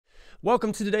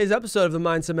Welcome to today's episode of the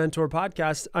Mindset Mentor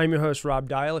Podcast. I'm your host, Rob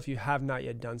Dial. If you have not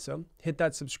yet done so, hit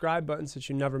that subscribe button so that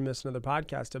you never miss another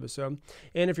podcast episode.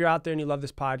 And if you're out there and you love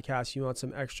this podcast, you want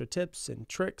some extra tips and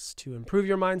tricks to improve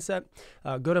your mindset,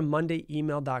 go to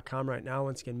mondayemail.com right now.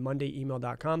 Once again,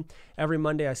 mondayemail.com. Every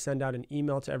Monday, I send out an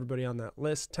email to everybody on that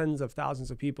list, tens of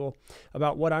thousands of people,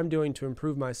 about what I'm doing to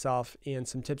improve myself and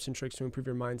some tips and tricks to improve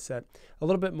your mindset, a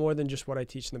little bit more than just what I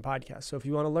teach in the podcast. So if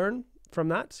you want to learn from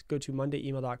that, go to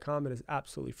mondayemail.com. It is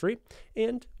absolutely free,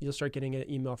 and you'll start getting an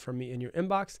email from me in your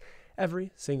inbox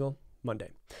every single Monday.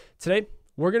 Today,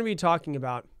 we're going to be talking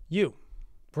about you.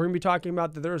 We're going to be talking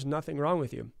about that there is nothing wrong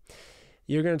with you.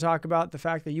 You're going to talk about the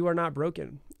fact that you are not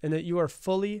broken and that you are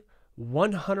fully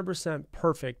 100%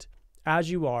 perfect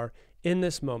as you are in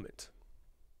this moment.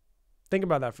 Think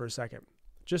about that for a second.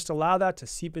 Just allow that to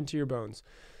seep into your bones.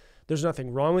 There's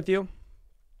nothing wrong with you.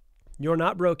 You're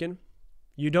not broken.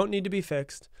 You don't need to be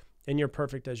fixed, and you're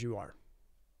perfect as you are.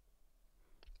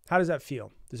 How does that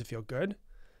feel? Does it feel good?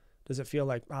 Does it feel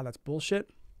like, wow, that's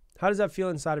bullshit? How does that feel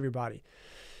inside of your body?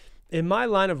 In my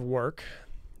line of work,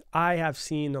 I have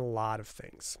seen a lot of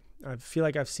things. I feel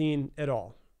like I've seen it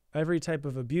all. Every type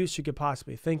of abuse you could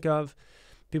possibly think of.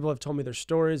 People have told me their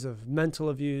stories of mental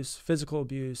abuse, physical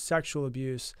abuse, sexual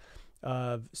abuse,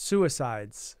 of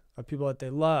suicides, of people that they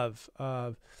love,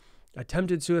 of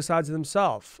attempted suicides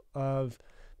themselves, of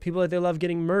people that they love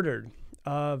getting murdered,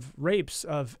 of rapes,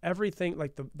 of everything,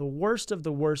 like the worst of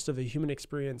the human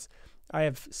experience. I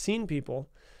have seen people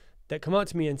that come out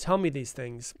to me and tell me these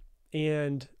things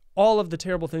and all of the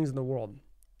terrible things in the world.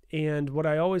 And what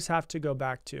I always have to go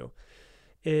back to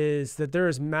is that there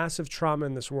is massive trauma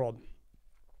in this world.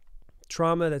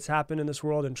 Trauma that's happened in this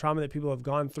world and trauma that people have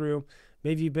gone through.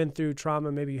 Maybe you've been through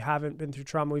trauma. Maybe you haven't been through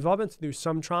trauma. We've all been through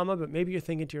some trauma, but maybe you're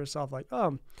thinking to yourself like,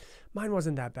 oh, mine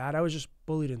wasn't that bad. I was just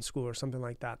bullied in school or something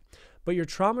like that. But your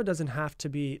trauma doesn't have to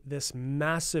be this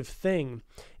massive thing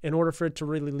in order for it to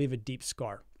really leave a deep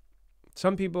scar.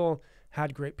 Some people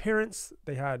had great parents.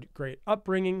 They had great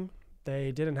upbringing.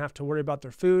 They didn't have to worry about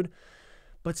their food,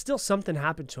 but still something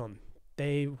happened to them.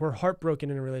 They were heartbroken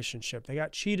in a relationship. They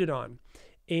got cheated on.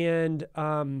 And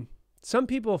some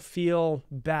people feel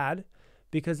bad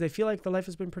because they feel like their life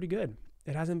has been pretty good.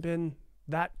 It hasn't been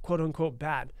that quote unquote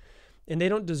bad. And they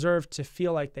don't deserve to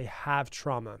feel like they have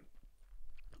trauma.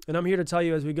 And I'm here to tell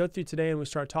you as we go through today and we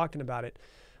start talking about it,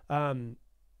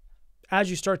 as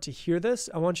you start to hear this,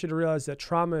 I want you to realize that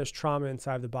trauma is trauma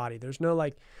inside the body. There's no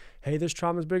like, hey, this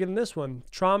trauma is bigger than this one.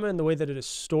 Trauma and the way that it is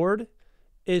stored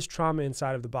is trauma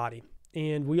inside of the body.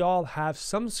 And we all have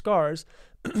some scars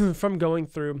from going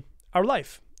through our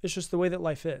life. It's just the way that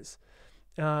life is.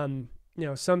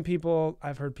 Some people,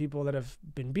 I've heard people that have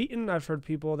been beaten. I've heard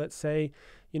people that say,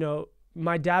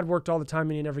 my dad worked all the time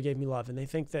and he never gave me love. And they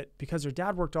think that because their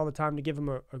dad worked all the time to give them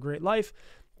a great life,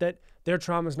 that their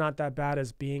trauma is not that bad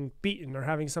as being beaten or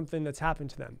having something that's happened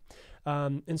to them.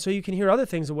 And so you can hear other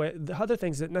things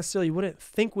that necessarily you wouldn't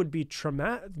think would be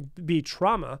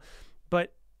trauma,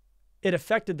 but it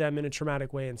affected them in a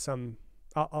traumatic way in some.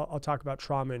 I'll talk about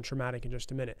trauma and traumatic in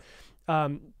just a minute.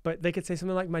 But they could say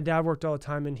something like, my dad worked all the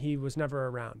time and he was never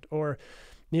around. Or,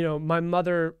 my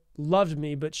mother loved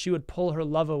me, but she would pull her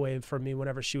love away from me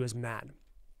whenever she was mad.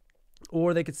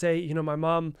 Or they could say, my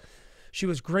mom, she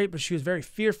was great, but she was very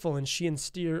fearful and she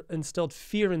instilled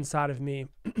fear inside of me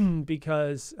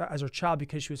because as a child,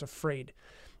 because she was afraid.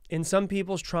 In some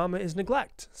people's trauma is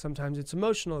neglect. Sometimes it's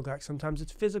emotional neglect. Sometimes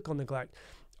it's physical neglect.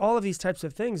 All of these types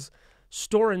of things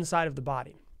store inside of the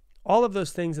body. All of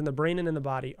those things in the brain and in the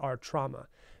body are trauma.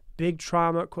 Big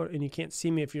trauma, quote, and you can't see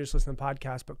me if you're just listening to the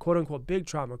podcast, but quote unquote big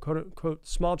trauma, quote unquote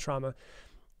small trauma,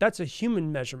 that's a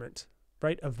human measurement,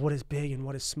 right, of what is big and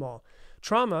what is small.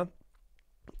 Trauma,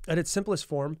 at its simplest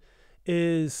form,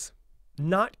 is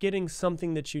not getting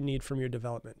something that you need from your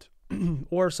development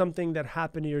or something that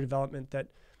happened in your development that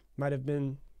might have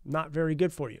been not very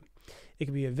good for you. It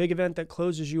could be a big event that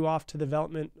closes you off to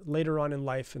development later on in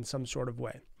life in some sort of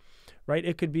way, right?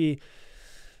 It could be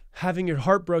having your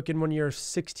heart broken when you're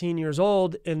 16 years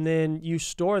old and then you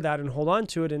store that and hold on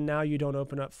to it and now you don't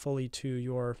open up fully to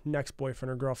your next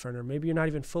boyfriend or girlfriend, or maybe you're not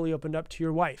even fully opened up to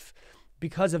your wife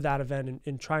because of that event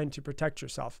and trying to protect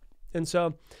yourself. And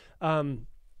so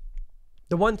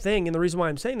the one thing, and the reason why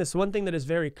I'm saying this, the one thing that is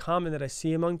very common that I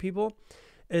see among people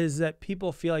is that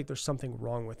people feel like there's something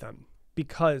wrong with them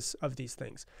because of these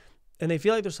things. And they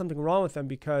feel like there's something wrong with them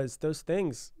because those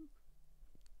things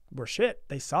were shit.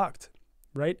 They sucked,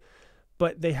 right?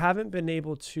 But they haven't been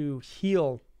able to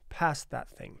heal past that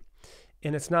thing.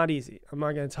 And it's not easy. I'm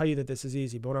not going to tell you that this is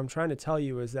easy, but what I'm trying to tell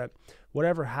you is that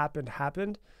whatever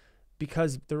happened,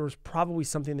 because there was probably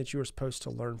something that you were supposed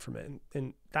to learn from it.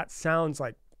 And that sounds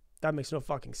like that makes no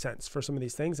fucking sense for some of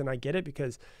these things. And I get it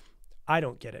because I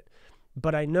don't get it.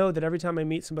 But I know that every time I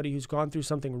meet somebody who's gone through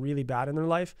something really bad in their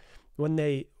life, when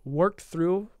they work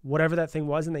through whatever that thing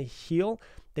was and they heal,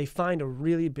 they find a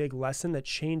really big lesson that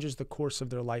changes the course of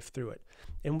their life through it.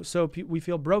 And so we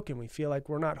feel broken. We feel like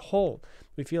we're not whole.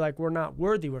 We feel like we're not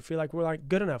worthy. We feel like we're not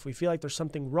good enough. We feel like there's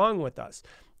something wrong with us.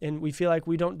 And we feel like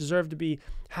we don't deserve to be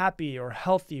happy or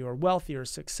healthy or wealthy or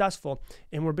successful.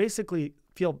 And we're basically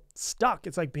feel stuck.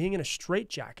 It's like being in a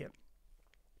straitjacket.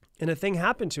 And a thing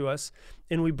happened to us,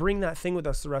 and we bring that thing with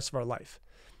us the rest of our life.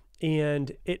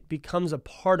 And it becomes a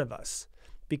part of us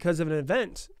because of an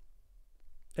event,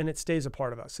 and it stays a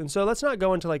part of us. And so let's not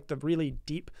go into like the really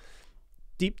deep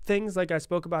things like I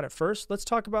spoke about at first. Let's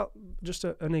talk about just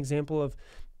an example of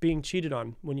being cheated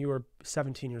on when you were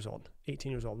 17 years old,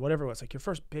 18 years old, whatever it was, like your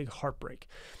first big heartbreak.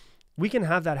 We can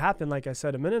have that happen, like I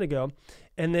said a minute ago,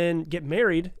 and then get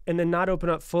married and then not open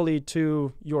up fully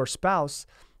to your spouse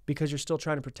because you're still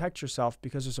trying to protect yourself,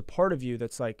 because there's a part of you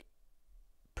that's like,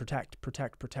 protect.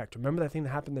 Remember that thing that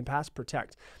happened in the past?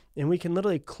 Protect. And we can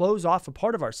literally close off a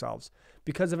part of ourselves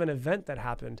because of an event that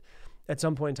happened at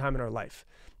some point in time in our life.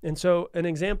 And so an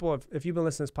example of, if you've been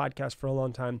listening to this podcast for a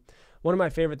long time, one of my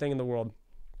favorite things in the world,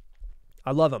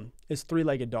 I love them, is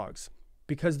three-legged dogs,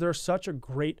 because they're such a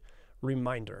great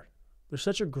reminder. They're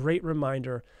such a great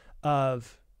reminder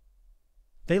of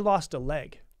they lost a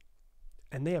leg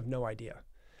and they have no idea.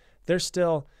 They're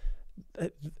still,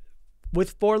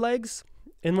 with 4 legs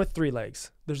and with 3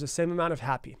 legs, there's the same amount of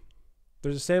happy.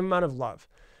 There's the same amount of love.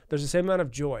 There's the same amount of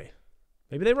joy.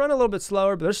 Maybe they run a little bit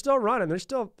slower, but they're still running. They're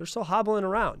still hobbling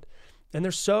around. And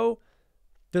they're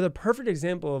the perfect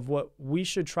example of what we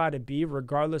should try to be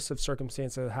regardless of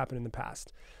circumstances that happened in the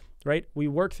past, right? We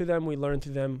work through them, we learn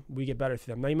through them, we get better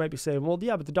through them. Now you might be saying, well,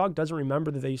 yeah, but the dog doesn't remember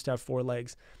that they used to have 4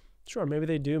 legs. Sure, maybe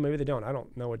they do, maybe they don't. I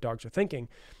don't know what dogs are thinking.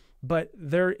 But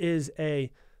there is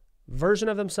a version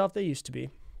of themselves they used to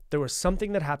be. There was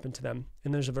something that happened to them,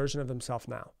 and there's a version of themselves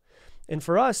now. And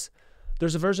for us,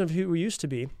 there's a version of who we used to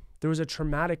be. There was a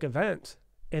traumatic event,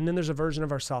 and then there's a version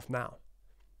of ourselves now.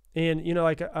 And, you know,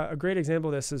 like a great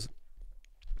example of this is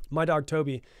my dog,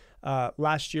 Toby,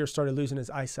 last year started losing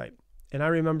his eyesight. And I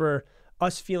remember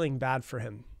us feeling bad for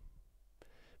him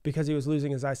because he was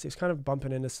losing his eyesight. He was kind of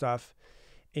bumping into stuff.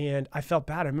 And I felt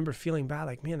bad. I remember feeling bad,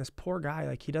 like, man, this poor guy,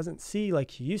 like he doesn't see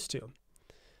like he used to.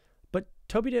 But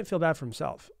Toby didn't feel bad for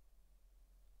himself.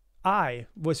 I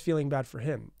was feeling bad for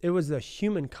him. It was the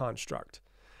human construct.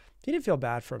 He didn't feel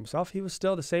bad for himself. He was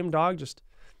still the same dog, just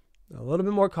a little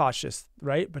bit more cautious,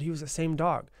 right? But he was the same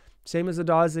dog. Same as the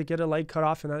dogs that get a leg cut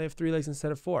off and now they have 3 legs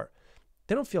instead of 4.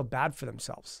 They don't feel bad for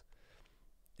themselves.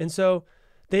 And so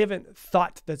they haven't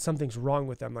thought that something's wrong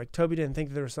with them. Like Toby didn't think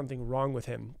that there was something wrong with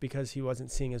him because he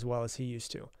wasn't seeing as well as he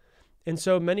used to. And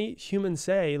so many humans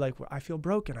say, like, I feel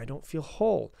broken. I don't feel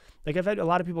whole. Like I've had a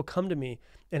lot of people come to me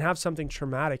and have something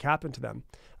traumatic happen to them.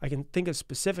 I can think of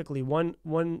specifically one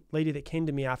lady that came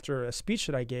to me after a speech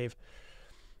that I gave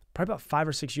probably about 5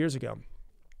 or 6 years ago.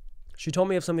 She told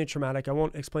me of something traumatic. I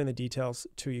won't explain the details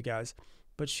to you guys,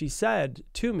 but she said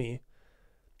to me,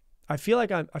 I feel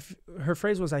like her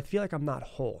phrase was, I feel like I'm not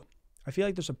whole. I feel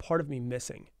like there's a part of me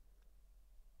missing.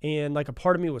 And like a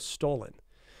part of me was stolen.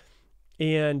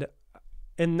 And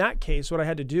in that case, what I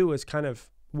had to do was kind of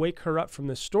wake her up from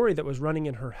this story that was running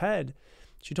in her head.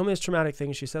 She told me this traumatic thing.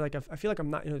 And she said, like, I feel like I'm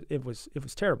not, it was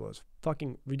terrible. It was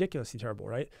fucking ridiculously terrible,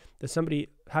 right? That somebody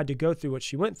had to go through what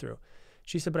she went through.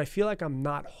 She said, but I feel like I'm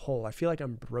not whole. I feel like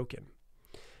I'm broken.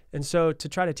 And so to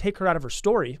try to take her out of her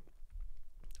story,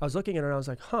 I was looking at her and I was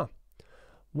like,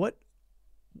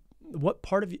 what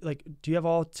part of you, like, do you have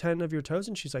all 10 of your toes?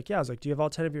 And she's like, yeah. I was like, do you have all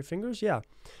 10 of your fingers? Yeah. All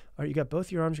right, you got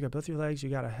both your arms, you got both your legs, you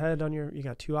got a head on you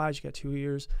got 2 eyes, you got 2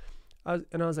 ears. And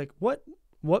I was like, what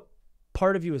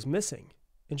part of you is missing?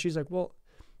 And she's like, well,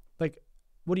 like,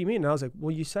 what do you mean? And I was like,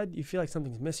 well, you said you feel like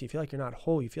something's missing. You feel like you're not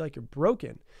whole. You feel like you're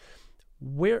broken.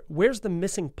 Where's the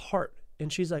missing part?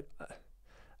 And she's like,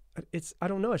 I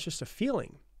don't know. It's just a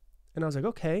feeling. And I was like,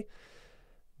 okay.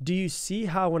 Do you see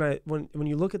how when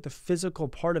you look at the physical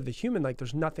part of the human, like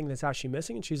there's nothing that's actually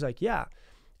missing? And she's like, yeah.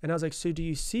 And I was like, so do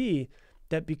you see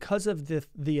that because of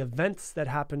the events that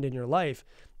happened in your life,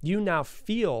 you now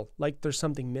feel like there's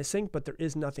something missing, but there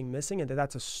is nothing missing, and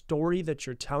that's a story that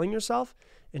you're telling yourself?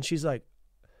 And she's like,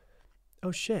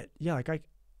 oh shit. Yeah, like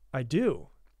I do.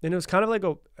 And it was kind of like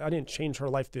I didn't change her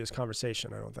life through this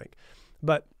conversation, I don't think.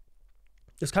 But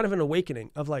it's kind of an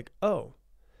awakening of like, oh,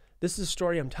 this is a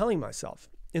story I'm telling myself.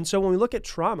 And so when we look at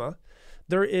trauma,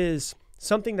 there is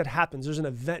something that happens. There's an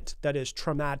event that is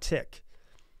traumatic.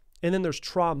 And then there's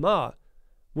trauma,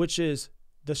 which is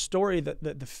the story,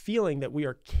 the feeling that we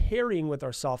are carrying with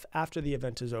ourselves after the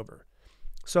event is over.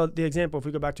 So the example, if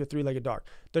we go back to a three-legged dog,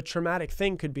 the traumatic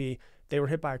thing could be they were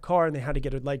hit by a car and they had to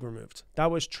get a leg removed.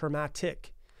 That was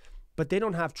traumatic. But they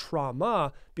don't have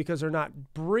trauma because they're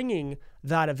not bringing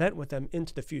that event with them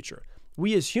into the future.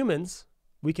 We as humans,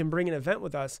 we can bring an event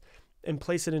with us and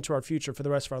place it into our future for the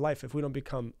rest of our life if we don't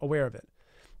become aware of it.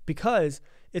 Because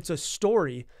it's a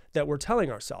story that we're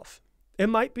telling ourselves. It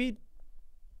might be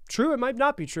true, it might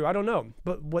not be true, I don't know.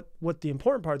 But what the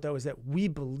important part though is that we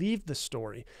believe the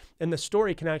story, and the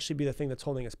story can actually be the thing that's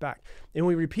holding us back. And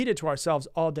we repeat it to ourselves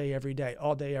all day, every day,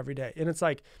 all day, every day. And it's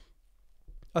like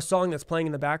a song that's playing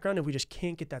in the background and we just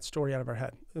can't get that story out of our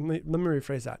head. Let me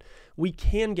rephrase that. We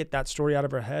can get that story out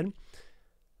of our head.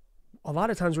 A lot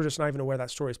of times we're just not even aware that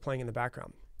story is playing in the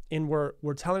background. And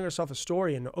we're telling ourselves a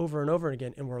story and over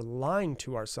again, and we're lying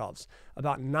to ourselves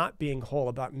about not being whole,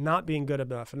 about not being good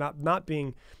enough, and about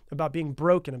being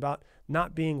broken, about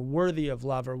not being worthy of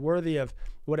love or worthy of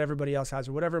what everybody else has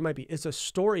or whatever it might be. It's a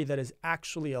story that is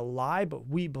actually a lie, but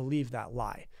we believe that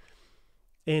lie.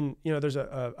 And there's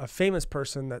a famous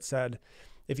person that said,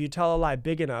 if you tell a lie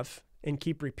big enough and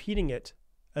keep repeating it,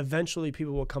 eventually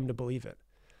people will come to believe it.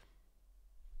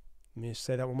 Let me just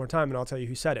say that one more time and I'll tell you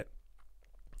who said it.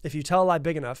 If you tell a lie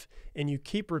big enough and you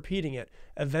keep repeating it,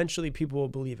 eventually people will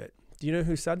believe it. Do you know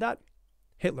who said that?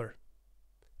 Hitler.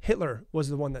 Hitler was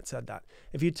the one that said that.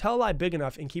 If you tell a lie big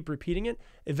enough and keep repeating it,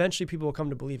 eventually people will come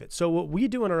to believe it. So what we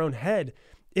do in our own head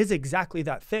is exactly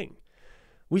that thing.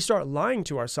 We start lying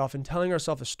to ourselves and telling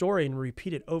ourselves a story and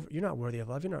repeat it over. You're not worthy of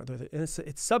love. You're not worthy. And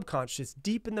it's subconscious. It's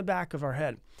deep in the back of our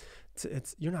head.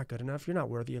 It's you're not good enough. You're not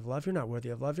worthy of love. You're not worthy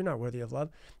of love. You're not worthy of love.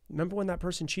 Remember when that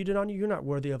person cheated on you? You're not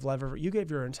worthy of love. You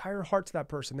gave your entire heart to that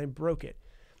person. They broke it.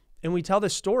 And we tell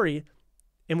this story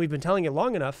and we've been telling it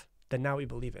long enough that now we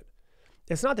believe it.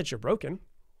 It's not that you're broken.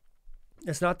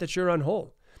 It's not that you're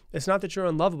unwhole. It's not that you're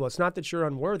unlovable. It's not that you're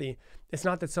unworthy. It's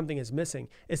not that something is missing.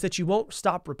 It's that you won't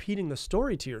stop repeating the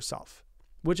story to yourself,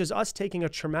 which is us taking a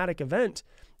traumatic event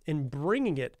and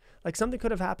bringing it. Like something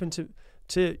could have happened to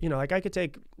like I could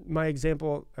take my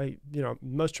example,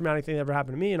 most traumatic thing that ever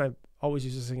happened to me, and I always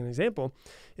use this as an example,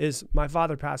 is my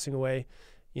father passing away,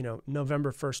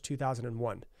 November 1st,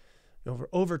 2001,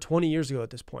 over 20 years ago at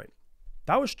this point.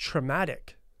 That was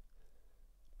traumatic,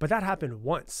 but that happened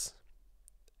once.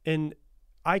 And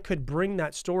I could bring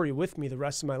that story with me the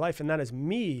rest of my life, and that is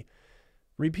me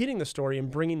repeating the story and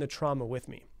bringing the trauma with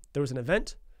me. There was an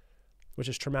event, which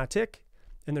is traumatic,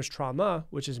 and there's trauma,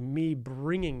 which is me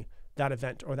bringing that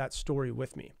event or that story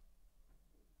with me.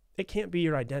 It can't be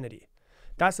your identity.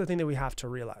 That's the thing that we have to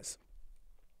realize.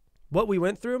 What we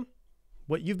went through,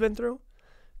 what you've been through,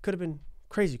 could have been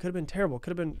crazy, could have been terrible,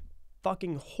 could have been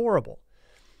fucking horrible,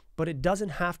 but it doesn't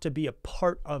have to be a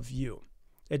part of you.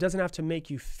 It doesn't have to make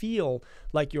you feel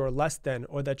like you're less than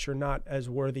or that you're not as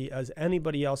worthy as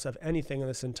anybody else of anything on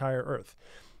this entire earth.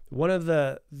 One of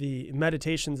the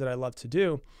meditations that I love to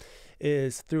do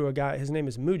is through a guy, his name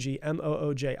is Mooji,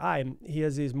 M-O-O-J-I. He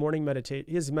has these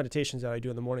meditations that I do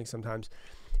in the morning sometimes.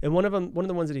 And one of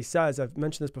the ones that he says, I've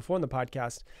mentioned this before in the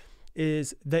podcast,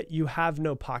 is that you have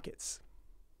no pockets.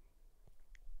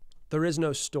 There is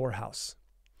no storehouse.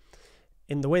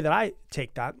 And the way that I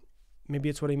take that, maybe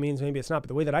it's what he means, maybe it's not, but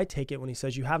the way that I take it when he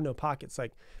says you have no pockets,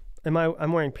 like,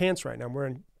 I'm wearing pants right now. I'm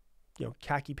wearing,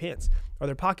 khaki pants. Are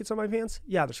there pockets on my pants?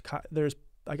 Yeah,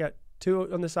 I got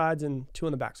 2 on the sides and 2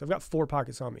 on the back. So I've got 4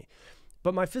 pockets on me,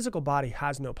 but my physical body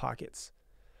has no pockets.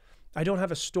 I don't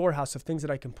have a storehouse of things that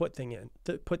I can put things in.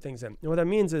 And what that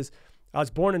means is I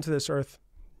was born into this earth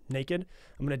naked.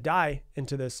 I'm going to die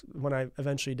into this when I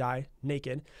eventually die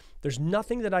naked. There's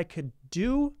nothing that I could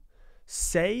do,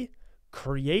 say,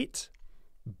 create,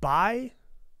 buy,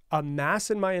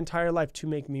 amass in my entire life to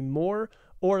make me more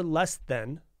or less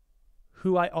than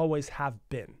who I always have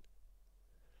been.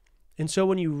 And so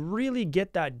when you really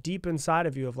get that deep inside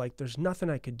of you of like, there's nothing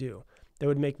I could do that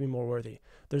would make me more worthy.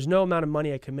 There's no amount of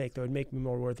money I could make that would make me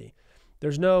more worthy.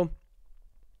 There's no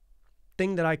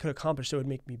thing that I could accomplish that would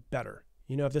make me better.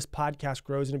 If this podcast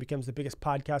grows and it becomes the biggest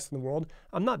podcast in the world,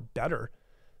 I'm not better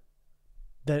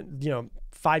than,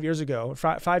 5 years ago,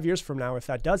 5 years from now, if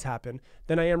that does happen,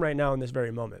 than I am right now in this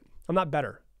very moment. I'm not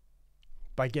better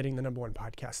by getting the #1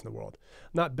 podcast in the world.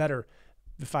 I'm not better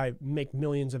if I make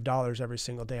millions of dollars every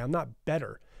single day. I'm not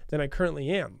better than I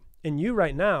currently am. And you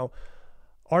right now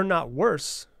are not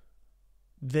worse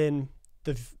than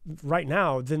the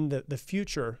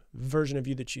future version of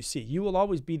you that you see. You will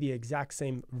always be the exact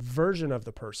same version of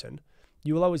the person.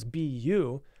 You will always be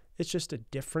you. It's just a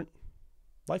different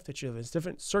life that you live. It's a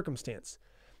different circumstance.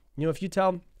 If you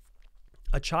tell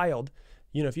A child,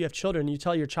 if you have children, you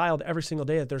tell your child every single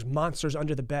day that there's monsters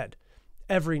under the bed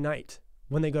every night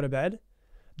when they go to bed,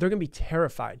 they're going to be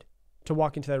terrified to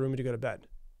walk into that room to go to bed.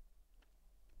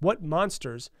 What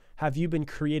monsters have you been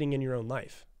creating in your own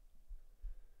life?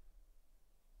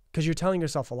 Because you're telling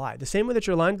yourself a lie. The same way that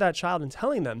you're lying to that child and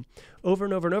telling them over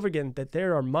and over and over again that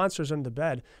there are monsters under the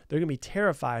bed, they're going to be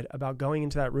terrified about going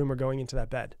into that room or going into that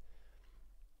bed.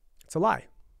 It's a lie.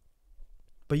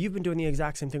 But you've been doing the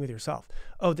exact same thing with yourself.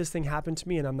 Oh, this thing happened to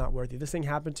me and I'm not worthy. This thing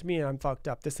happened to me and I'm fucked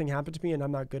up. This thing happened to me and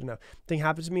I'm not good enough. This thing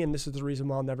happened to me and this is the reason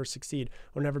why I'll never succeed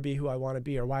or never be who I want to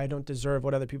be or why I don't deserve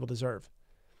what other people deserve.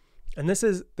 And this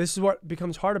is what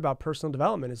becomes hard about personal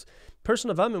development is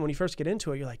personal development. When you first get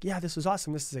into it, you're like, yeah, this is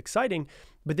awesome. This is exciting.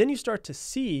 But then you start to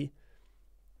see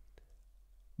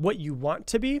what you want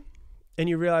to be and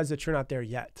you realize that you're not there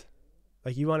yet.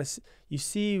 Like you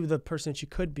see the person that you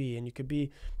could be, and you could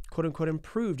be quote unquote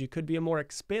improved. You could be a more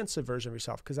expansive version of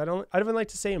yourself. Because I don't even like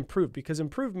to say improved, because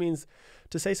improved means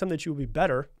to say something that you will be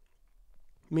better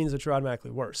means that you're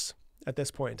automatically worse at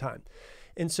this point in time.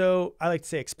 And so I like to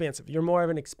say expansive. You're more of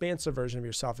an expansive version of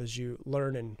yourself as you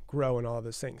learn and grow and all of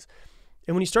those things.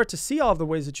 And when you start to see all of the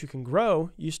ways that you can grow,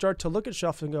 you start to look at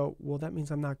yourself and go, well, that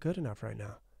means I'm not good enough right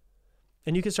now.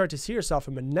 And you can start to see yourself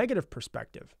from a negative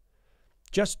perspective.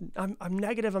 I'm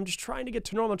negative. I'm just trying to get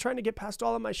to normal. I'm trying to get past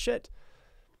all of my shit.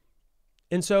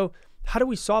 And so how do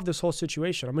we solve this whole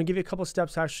situation? I'm going to give you a couple of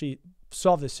steps to actually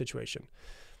solve this situation.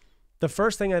 The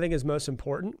first thing I think is most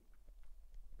important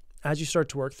as you start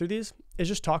to work through these is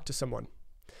just talk to someone.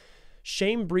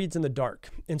 Shame breeds in the dark.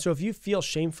 And so if you feel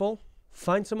shameful,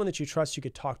 find someone that you trust you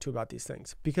could talk to about these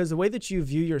things, because the way that you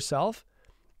view yourself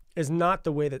is not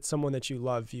the way that someone that you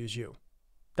love views you.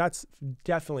 That's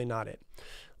definitely not it.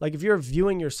 Like if you're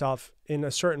viewing yourself in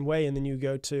a certain way and then you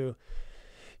go to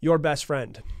your best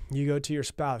friend, you go to your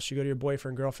spouse, you go to your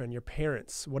boyfriend, girlfriend, your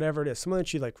parents, whatever it is, someone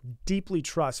that you like deeply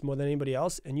trust more than anybody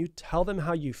else, and you tell them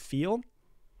how you feel,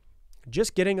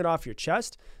 just getting it off your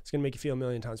chest is going to make you feel a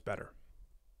million times better.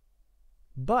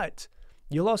 But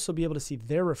you'll also be able to see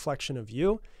their reflection of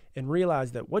you and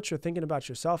realize that what you're thinking about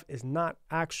yourself is not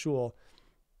actual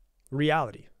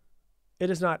reality. It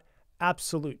is not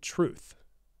absolute truth.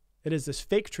 It is this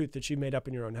fake truth that you made up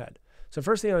in your own head. So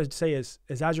first thing I would say is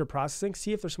as you're processing,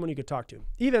 see if there's someone you could talk to.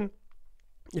 Even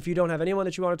if you don't have anyone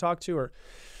that you want to talk to, or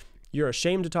you're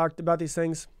ashamed to talk about these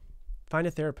things, find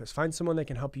a therapist. Find someone that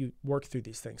can help you work through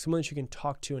these things. Someone that you can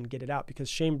talk to and get it out, because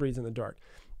shame breeds in the dark.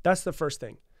 That's the first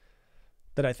thing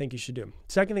that I think you should do.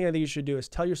 Second thing I think you should do is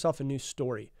tell yourself a new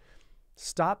story.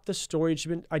 Stop the story that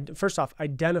you've been, first off,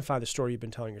 identify the story you've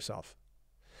been telling yourself.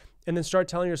 And then start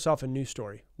telling yourself a new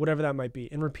story, whatever that might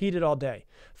be, and repeat it all day.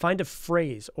 Find a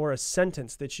phrase or a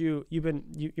sentence that you're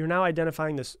now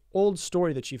identifying this old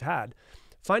story that you've had.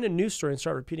 Find a new story and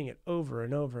start repeating it over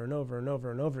and over and over and over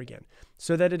and over again,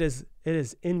 so that it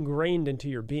is ingrained into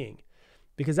your being,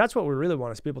 because that's what we really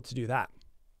want, is to be able to do that.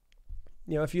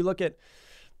 If you look at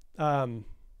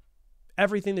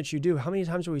everything that you do, how many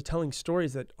times are we telling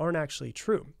stories that aren't actually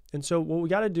true? And so what we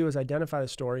got to do is identify the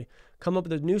story, come up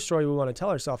with a new story we want to tell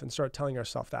ourselves, and start telling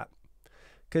ourselves that,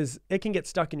 because it can get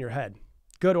stuck in your head,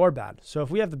 good or bad. So if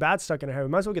we have the bad stuck in our head, we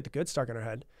might as well get the good stuck in our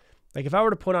head. Like if I were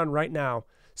to put on right now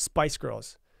Spice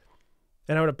Girls,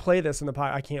 and I were to play this in the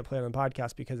I can't play it on the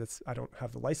podcast because I don't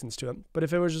have the license to it. But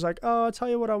if it was just like, oh, I'll tell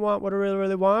you what I want, what I really,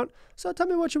 really want. So tell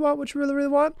me what you want, what you really, really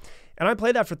want. And I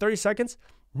play that for 30 seconds.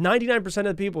 99% of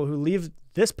the people who leave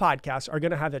this podcast are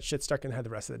going to have that shit stuck in their head the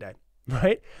rest of the day,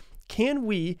 right? Can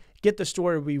we get the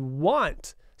story we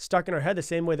want stuck in our head the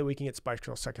same way that we can get Spice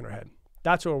Girls stuck in our head?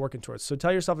 That's what we're working towards. So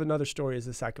tell yourself another story is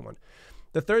the second one.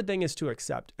 The third thing is to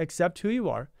accept. Accept who you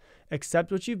are.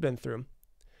 Accept what you've been through.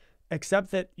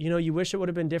 Accept that, you wish it would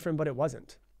have been different, but it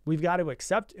wasn't. We've got to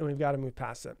accept, and we've got to move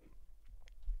past it.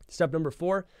 Step number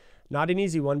 4, not an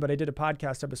easy one, but I did a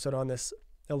podcast episode on this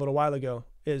a little while ago,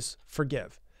 is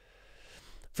forgive.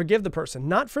 Forgive the person,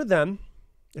 not for them.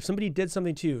 If somebody did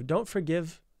something to you, don't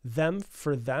forgive them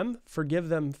for them, forgive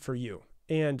them for you.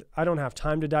 And I don't have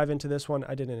time to dive into this one.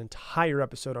 I did an entire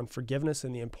episode on forgiveness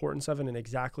and the importance of it, and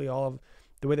exactly all of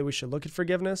the way that we should look at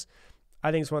forgiveness.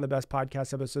 I think it's one of the best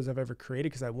podcast episodes I've ever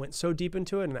created, because I went so deep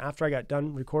into it. And after I got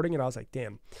done recording it, I was like,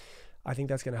 damn, I think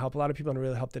that's going to help a lot of people, and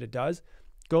really help that it does.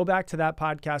 Go back to that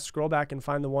podcast, scroll back and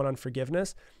find the one on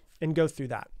forgiveness, and go through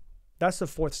that. That's the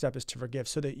fourth step, is to forgive,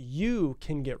 so that you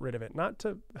can get rid of it, not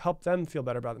to help them feel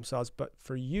better about themselves, but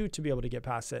for you to be able to get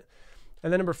past it.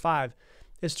 And then number 5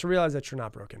 is to realize that you're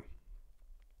not broken.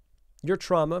 Your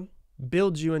trauma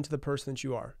builds you into the person that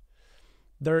you are.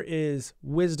 There is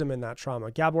wisdom in that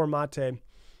trauma. Gabor Mate,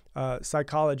 a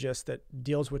psychologist that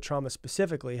deals with trauma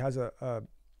specifically, has a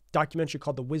documentary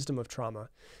called The Wisdom of Trauma.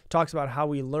 It talks about how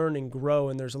we learn and grow,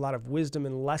 and there's a lot of wisdom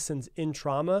and lessons in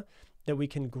trauma that we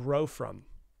can grow from.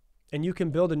 And you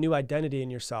can build a new identity in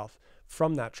yourself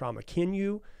from that trauma. Can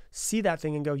you see that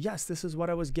thing and go, yes, this is what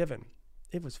I was given.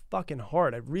 It was fucking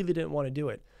hard. I really didn't want to do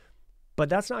it. But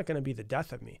that's not going to be the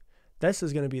death of me. This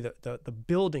is going to be the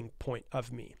building point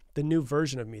of me, the new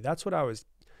version of me. That's what I was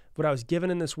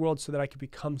given in this world so that I could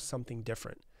become something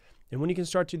different. And when you can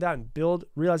start to do that and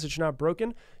realize that you're not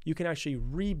broken, you can actually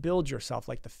rebuild yourself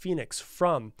like the phoenix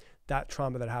from that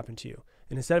trauma that happened to you.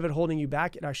 And instead of it holding you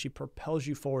back, it actually propels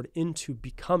you forward into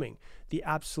becoming the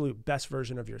absolute best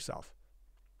version of yourself.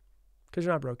 Because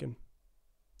you're not broken.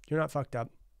 You're not fucked up.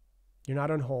 You're not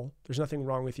unwhole. There's nothing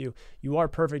wrong with you. You are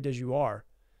perfect as you are.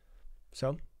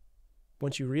 So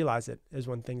once you realize it is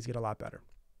when things get a lot better.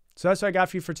 So that's what I got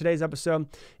for you for today's episode.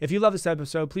 If you love this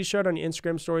episode, please share it on your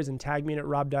Instagram stories and tag me at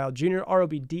Rob Dial Jr.,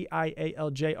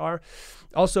 ROBDIALJR.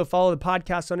 Also, follow the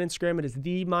podcast on Instagram. It is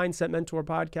The Mindset Mentor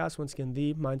Podcast. Once again,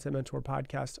 The Mindset Mentor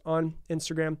Podcast on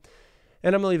Instagram.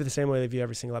 And I'm going to leave it the same way I leave you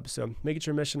every single episode. Make it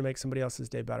your mission to make somebody else's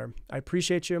day better. I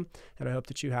appreciate you, and I hope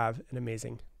that you have an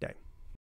amazing day.